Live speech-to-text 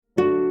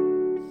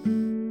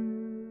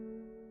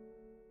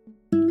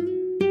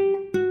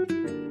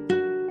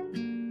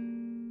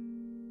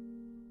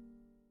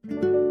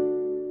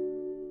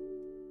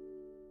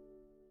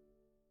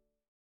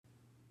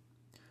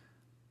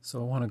So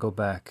I want to go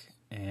back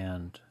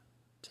and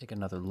take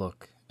another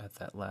look at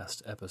that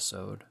last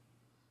episode.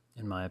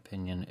 In my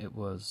opinion, it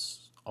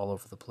was all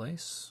over the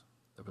place.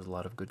 There was a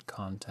lot of good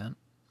content,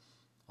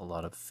 a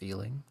lot of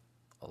feeling,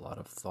 a lot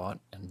of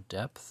thought and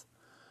depth,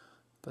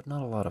 but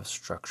not a lot of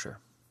structure.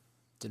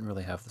 Didn't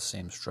really have the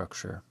same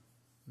structure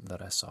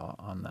that I saw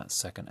on that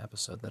second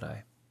episode that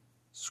I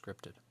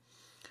scripted.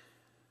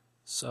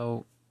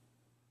 So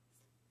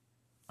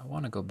I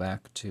want to go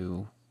back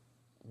to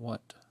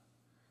what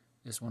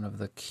is one of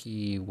the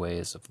key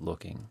ways of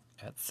looking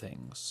at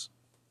things.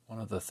 One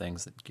of the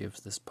things that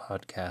gives this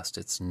podcast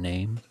its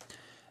name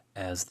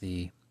as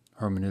the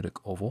hermeneutic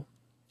oval,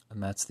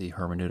 and that's the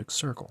hermeneutic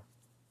circle.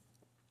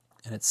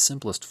 In its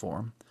simplest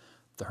form,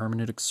 the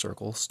hermeneutic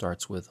circle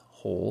starts with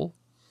whole,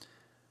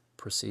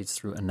 proceeds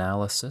through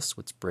analysis,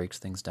 which breaks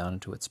things down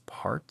into its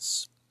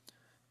parts,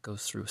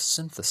 goes through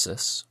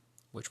synthesis,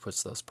 which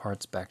puts those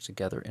parts back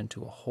together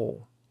into a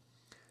whole,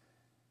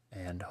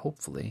 and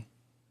hopefully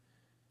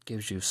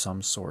gives you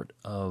some sort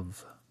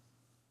of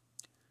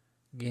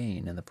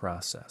gain in the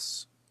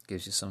process,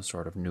 gives you some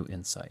sort of new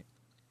insight.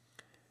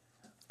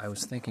 I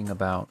was thinking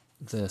about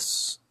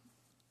this,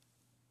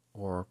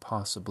 or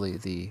possibly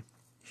the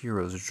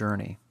hero's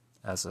journey,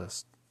 as a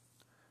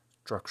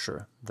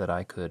structure that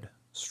I could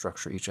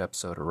structure each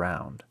episode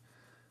around,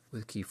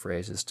 with key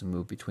phrases to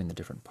move between the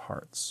different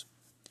parts.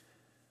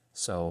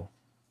 So,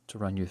 to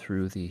run you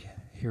through the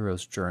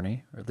hero's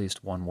journey, or at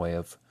least one way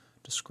of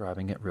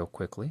describing it real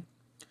quickly,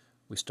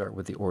 we start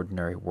with the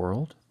ordinary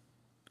world,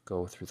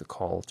 go through the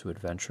call to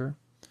adventure,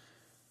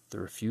 the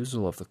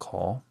refusal of the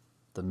call,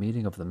 the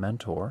meeting of the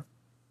mentor,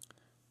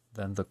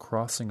 then the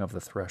crossing of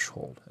the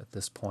threshold. At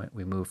this point,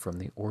 we move from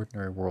the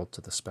ordinary world to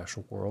the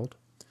special world.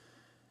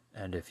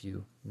 And if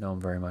you know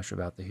very much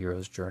about the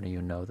hero's journey,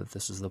 you know that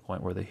this is the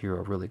point where the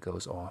hero really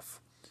goes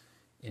off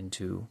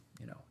into,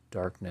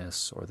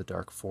 darkness, or the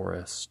dark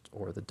forest,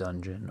 or the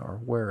dungeon, or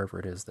wherever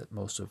it is that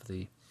most of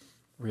the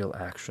real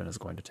action is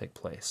going to take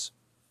place.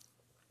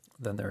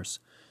 Then there's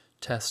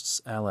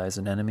tests, allies,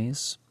 and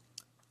enemies,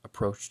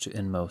 approach to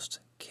inmost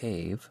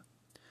cave,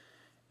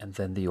 and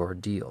then the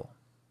ordeal.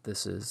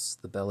 This is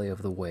the belly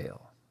of the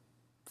whale,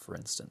 for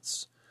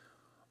instance,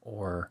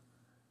 or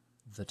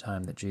the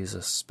time that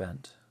Jesus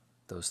spent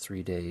those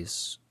 3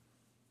 days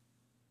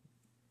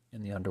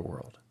in the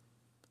underworld,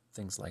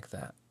 things like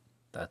that.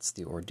 That's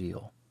the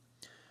ordeal.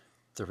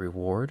 The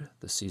reward,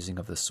 the seizing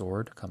of the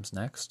sword, comes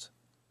next,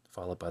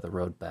 followed by the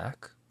road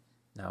back.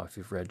 Now, if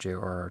you've read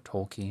J.R.R.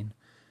 Tolkien,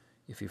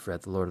 if you've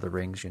read The Lord of the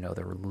Rings, you know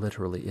there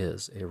literally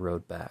is a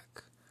road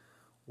back,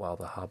 while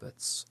the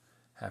hobbits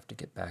have to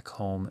get back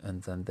home,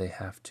 and then they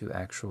have to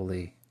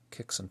actually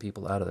kick some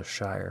people out of the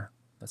Shire.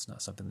 That's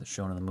not something that's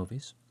shown in the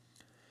movies.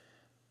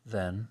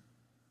 Then,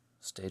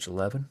 stage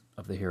 11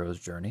 of the hero's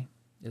journey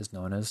is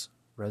known as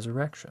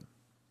resurrection.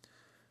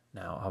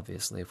 Now,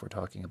 obviously, if we're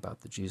talking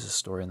about the Jesus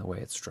story and the way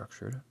it's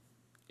structured,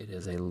 it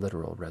is a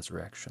literal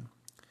resurrection.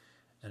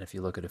 And if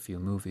you look at a few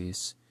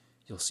movies,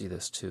 you'll see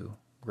this too.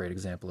 Great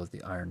example is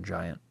The Iron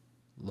Giant.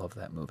 Love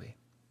that movie.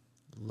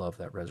 Love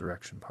that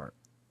resurrection part.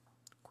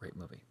 Great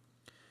movie.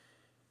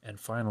 And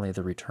finally,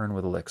 the return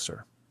with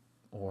elixir,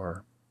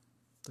 or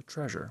the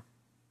treasure,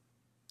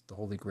 the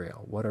Holy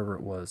Grail, whatever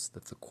it was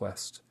that the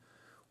quest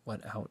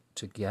went out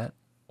to get,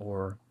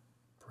 or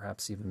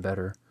perhaps even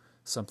better,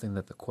 something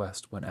that the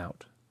quest went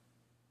out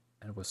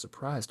and was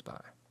surprised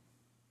by.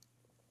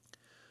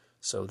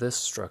 So this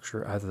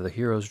structure, either the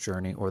hero's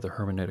journey or the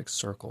hermeneutic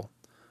circle,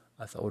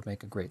 I thought would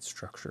make a great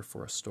structure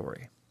for a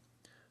story,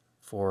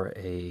 for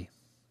a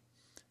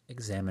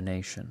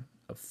examination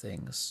of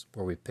things,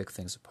 where we pick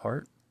things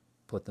apart,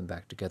 put them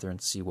back together,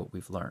 and see what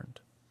we've learned.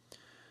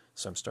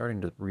 So I'm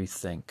starting to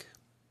rethink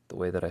the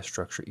way that I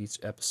structure each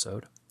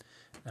episode,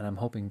 and I'm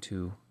hoping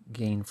to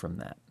gain from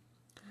that.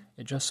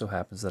 It just so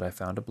happens that I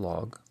found a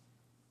blog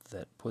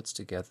that puts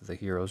together the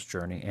hero's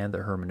journey and the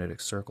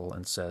hermeneutic circle,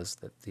 and says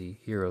that the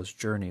hero's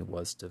journey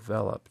was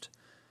developed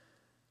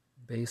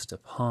based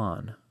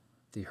upon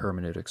the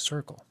hermeneutic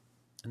circle.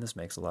 And this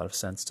makes a lot of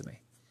sense to me.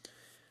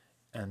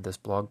 And this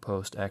blog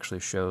post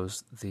actually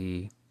shows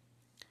the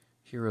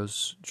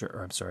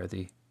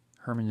the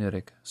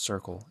hermeneutic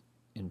circle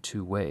in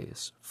two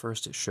ways.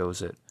 First, it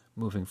shows it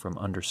moving from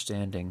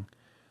understanding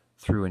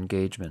through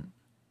engagement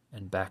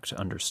and back to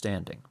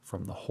understanding,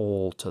 from the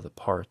whole to the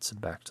parts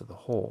and back to the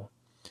whole.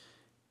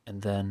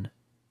 And then,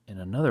 in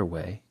another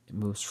way, it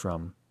moves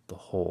from the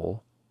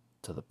whole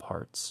to the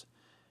parts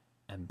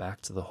and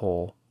back to the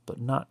whole, but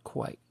not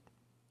quite.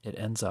 It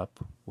ends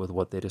up with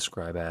what they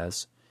describe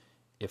as,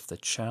 if the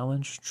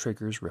challenge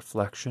triggers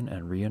reflection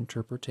and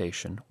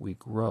reinterpretation, we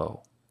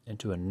grow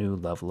into a new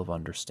level of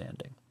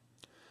understanding.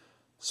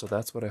 So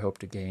that's what I hope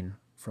to gain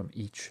from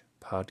each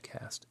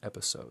podcast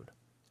episode,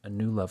 a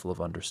new level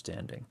of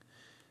understanding.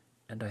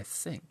 And I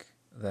think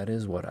that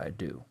is what I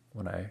do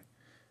when I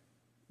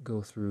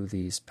go through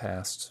these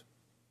past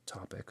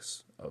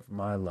topics of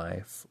my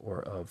life,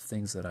 or of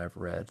things that I've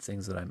read,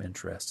 things that I'm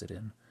interested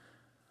in.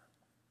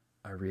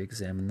 I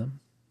re-examine them,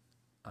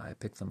 I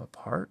pick them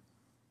apart,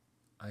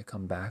 I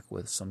come back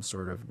with some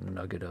sort of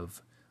nugget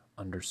of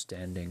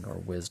understanding or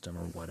wisdom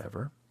or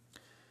whatever.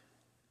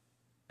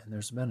 And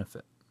there's a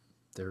benefit.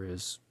 There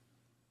is,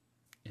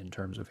 in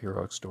terms of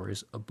heroic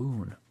stories, a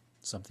boon,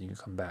 something you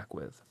come back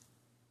with.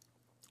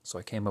 So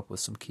I came up with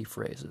some key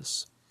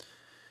phrases.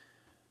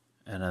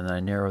 And then I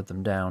narrowed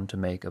them down to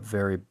make a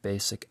very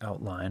basic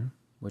outline,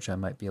 which I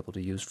might be able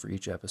to use for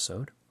each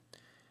episode.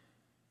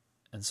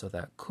 And so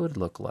that could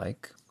look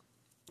like,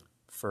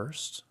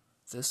 first,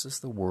 this is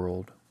the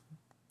world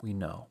we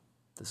know.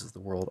 This is the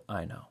world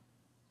I know.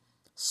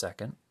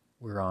 Second,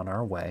 we're on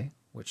our way,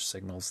 which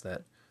signals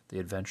that the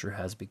adventure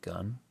has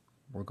begun.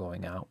 We're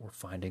going out, we're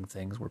finding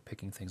things, we're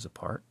picking things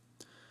apart.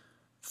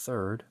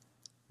 Third,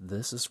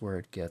 this is where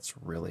it gets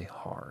really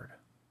hard.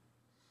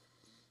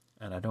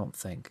 And I don't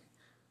think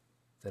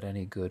that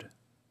any good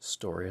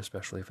story,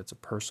 especially if it's a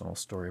personal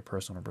story,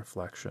 personal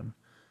reflection,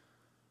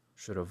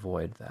 should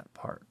avoid that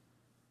part,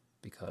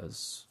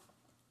 because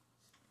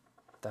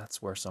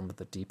that's where some of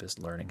the deepest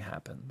learning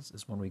happens,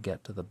 is when we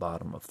get to the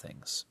bottom of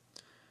things.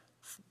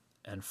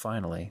 And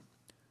finally,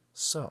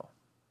 so,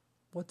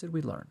 what did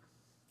we learn?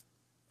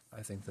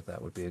 I think that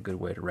that would be a good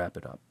way to wrap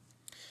it up.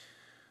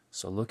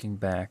 So looking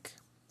back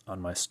on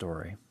my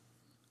story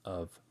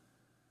of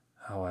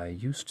how I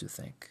used to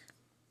think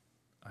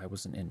I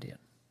was an Indian.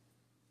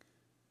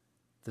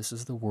 This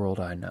is the world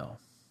I know.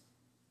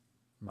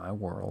 My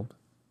world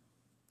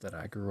that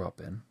I grew up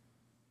in,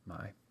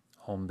 my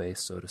home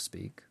base, so to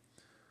speak,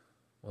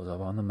 was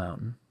up on the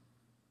mountain,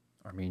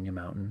 Armenia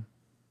Mountain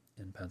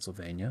in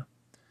Pennsylvania,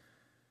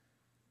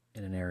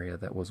 in an area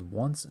that was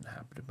once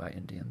inhabited by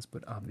Indians,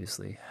 but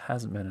obviously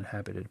hasn't been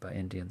inhabited by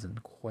Indians in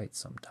quite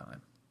some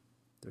time.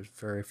 There's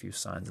very few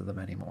signs of them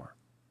anymore.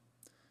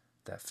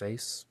 That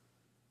face,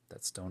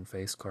 that stone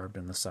face carved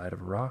in the side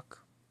of a rock,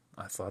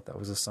 I thought that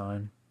was a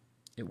sign.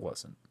 It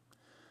wasn't.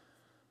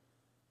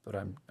 But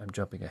I'm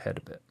jumping ahead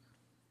a bit.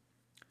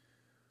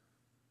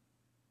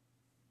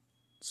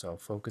 So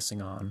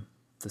focusing on,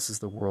 this is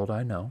the world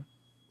I know.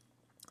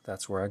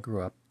 That's where I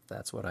grew up.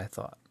 That's what I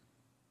thought.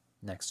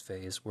 Next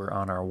phase, we're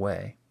on our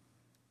way.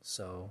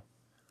 So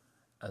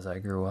as I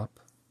grew up,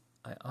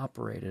 I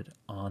operated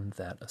on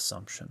that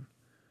assumption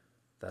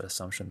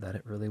that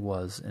it really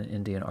was an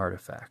Indian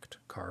artifact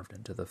carved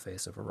into the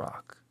face of a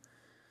rock.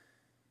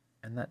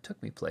 And that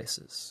took me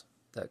places.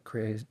 That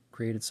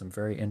created some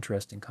very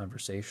interesting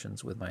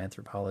conversations with my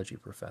anthropology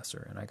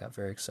professor, and I got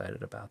very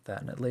excited about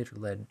that, and it later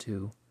led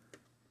to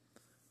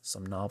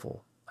some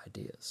novel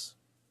ideas.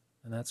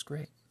 And that's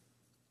great.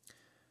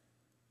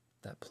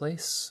 That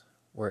place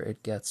where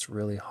it gets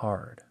really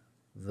hard,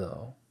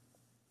 though,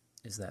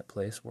 is that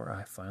place where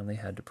I finally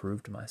had to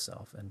prove to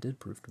myself, and did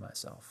prove to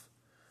myself,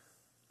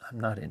 I'm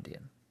not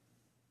Indian.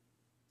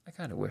 I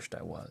kind of wished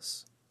I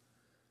was.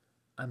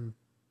 I'm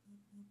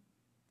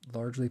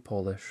largely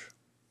Polish,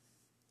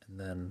 and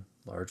then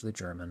largely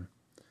German,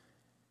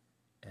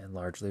 and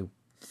largely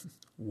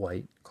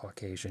white,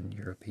 Caucasian,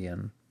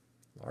 European,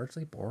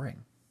 largely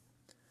boring.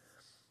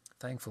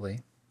 Thankfully,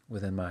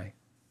 within my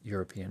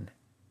European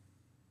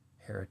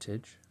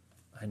heritage,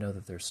 I know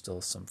that there's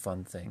still some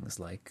fun things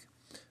like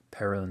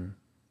Perun,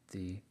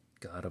 the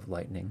god of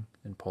lightning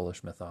in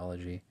Polish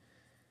mythology,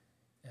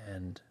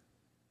 and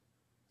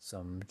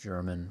some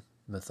German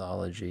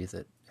mythology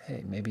that,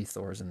 hey, maybe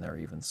Thor's in there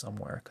even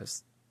somewhere,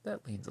 because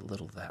that leans a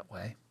little that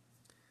way.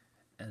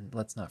 And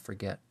let's not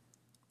forget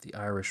the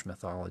Irish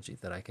mythology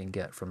that I can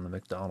get from the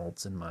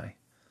McDonald's in my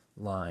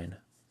line.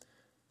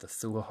 The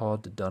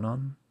Thuaha de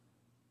Dunon,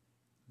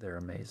 they're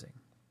amazing.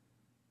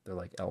 They're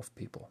like elf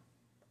people.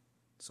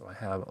 So I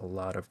have a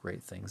lot of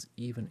great things,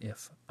 even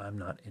if I'm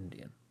not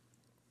Indian.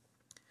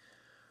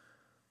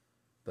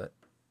 But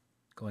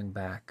going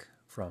back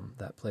from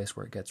that place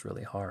where it gets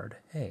really hard,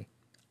 hey,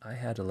 I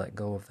had to let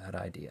go of that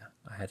idea.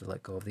 I had to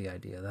let go of the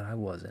idea that I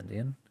was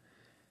Indian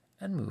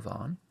and move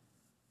on.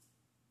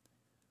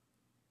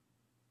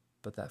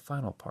 But that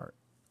final part,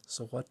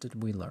 so what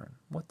did we learn?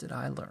 What did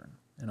I learn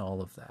in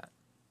all of that?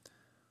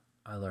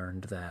 I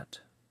learned that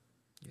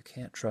you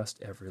can't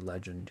trust every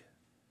legend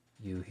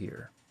you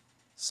hear.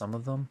 Some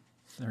of them,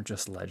 they're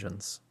just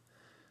legends.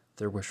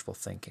 They're wishful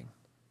thinking.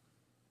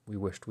 We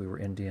wished we were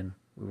Indian.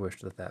 We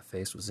wished that that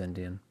face was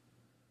Indian.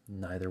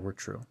 Neither were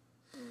true.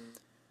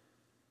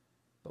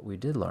 But we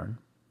did learn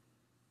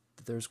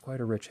that there's quite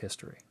a rich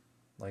history.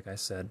 Like I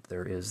said,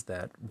 there is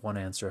that one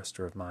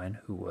ancestor of mine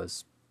who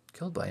was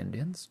killed by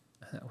Indians.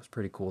 That was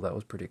pretty cool. That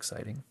was pretty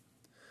exciting.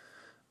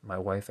 My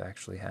wife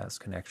actually has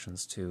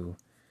connections to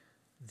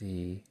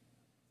the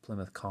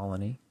Plymouth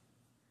colony.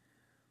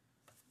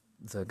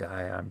 The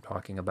guy I'm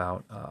talking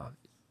about,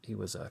 he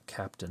was a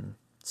Captain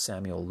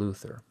Samuel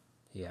Luther.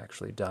 He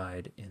actually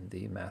died in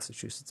the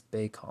Massachusetts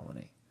Bay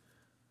Colony.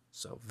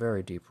 So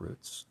very deep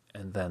roots.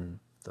 And then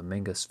the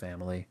Mingus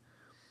family,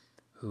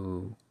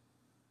 who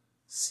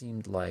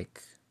seemed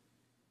like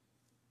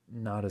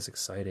not as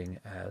exciting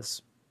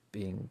as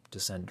being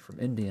descended from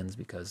Indians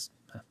because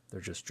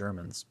they're just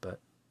Germans, but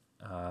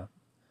that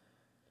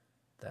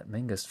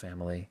Mingus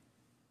family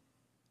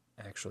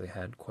actually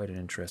had quite an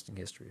interesting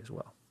history as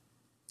well.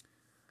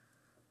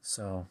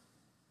 So,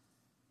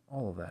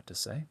 all of that to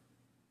say,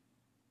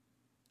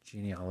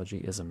 Genealogy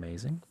is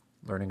amazing.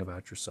 Learning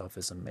about yourself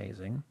is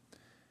amazing.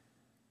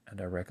 And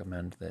I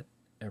recommend that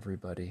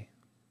everybody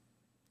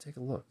take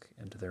a look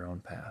into their own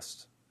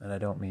past. And I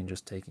don't mean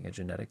just taking a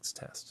genetics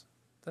test.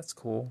 That's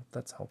cool,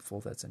 that's helpful,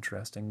 that's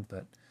interesting,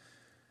 but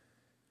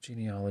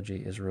genealogy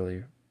is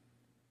really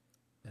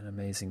an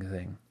amazing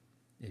thing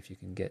if you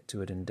can get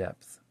to it in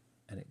depth.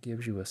 And it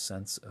gives you a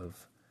sense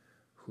of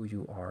who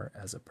you are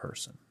as a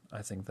person.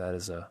 I think that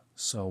is a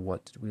so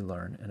what did we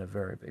learn in a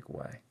very big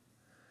way.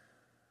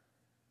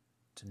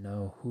 To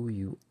know who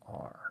you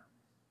are,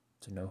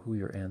 to know who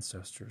your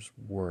ancestors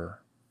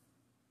were,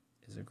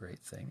 is a great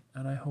thing.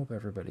 And I hope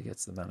everybody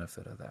gets the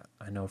benefit of that.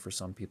 I know for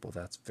some people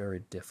that's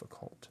very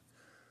difficult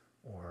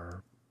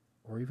or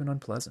even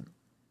unpleasant.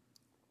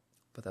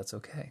 But that's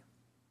okay.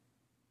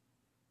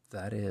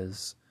 That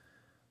is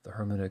the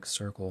Hermeneutic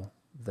Circle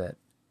that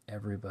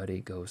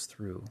everybody goes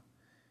through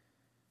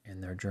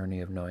in their journey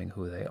of knowing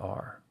who they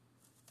are.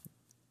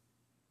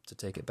 To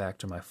take it back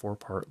to my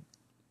 4-part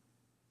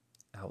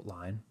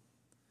outline,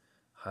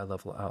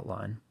 high-level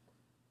outline,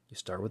 you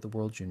start with the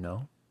world you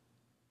know,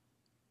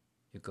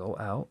 you go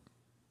out,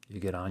 you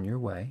get on your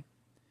way,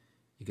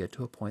 you get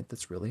to a point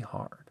that's really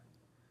hard.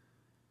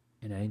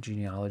 In any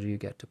genealogy, you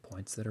get to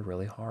points that are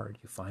really hard.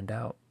 You find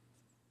out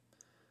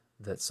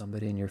that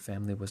somebody in your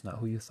family was not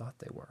who you thought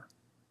they were.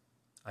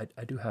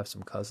 I do have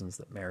some cousins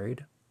that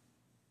married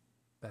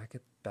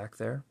back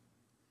there.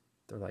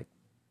 They're like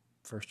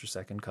first or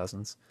second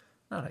cousins.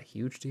 Not a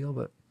huge deal,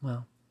 but,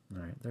 well,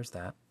 all right, there's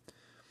that.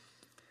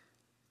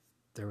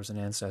 There was an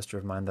ancestor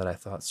of mine that I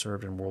thought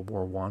served in World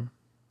War I.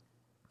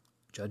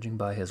 Judging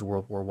by his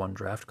World War I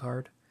draft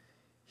card,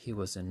 he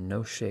was in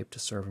no shape to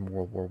serve in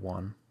World War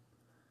I.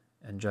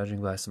 And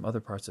judging by some other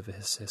parts of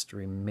his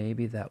history,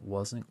 maybe that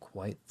wasn't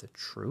quite the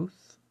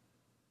truth.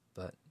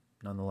 But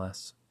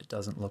nonetheless, it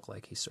doesn't look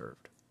like he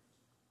served.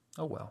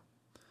 Oh well.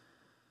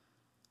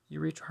 You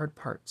reach hard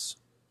parts,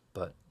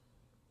 but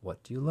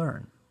what do you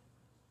learn?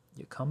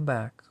 You come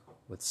back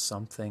with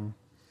something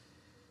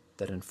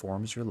that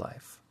informs your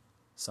life,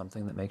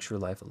 something that makes your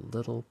life a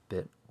little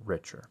bit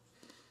richer.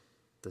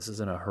 This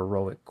isn't a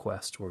heroic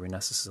quest where we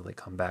necessarily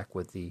come back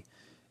with the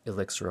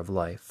elixir of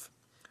life,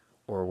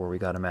 or where we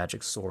got a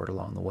magic sword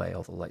along the way.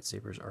 All the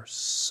lightsabers are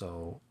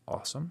so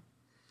awesome.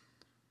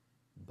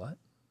 But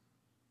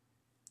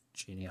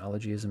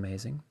genealogy is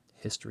amazing.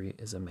 History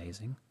is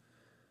amazing.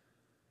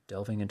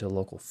 Delving into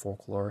local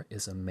folklore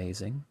is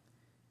amazing.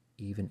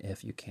 Even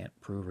if you can't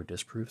prove or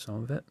disprove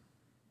some of it,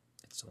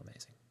 it's still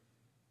amazing.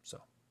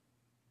 So,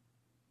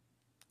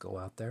 go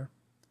out there,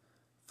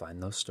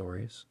 find those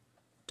stories.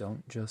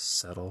 Don't just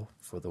settle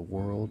for the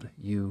world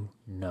you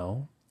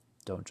know.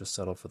 Don't just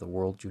settle for the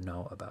world you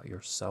know about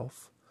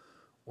yourself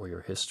or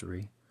your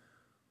history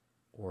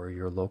or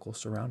your local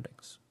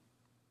surroundings.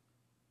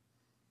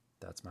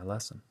 That's my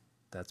lesson.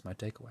 That's my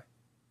takeaway.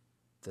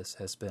 This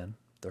has been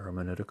the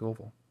Hermeneutic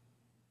Oval.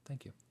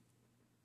 Thank you.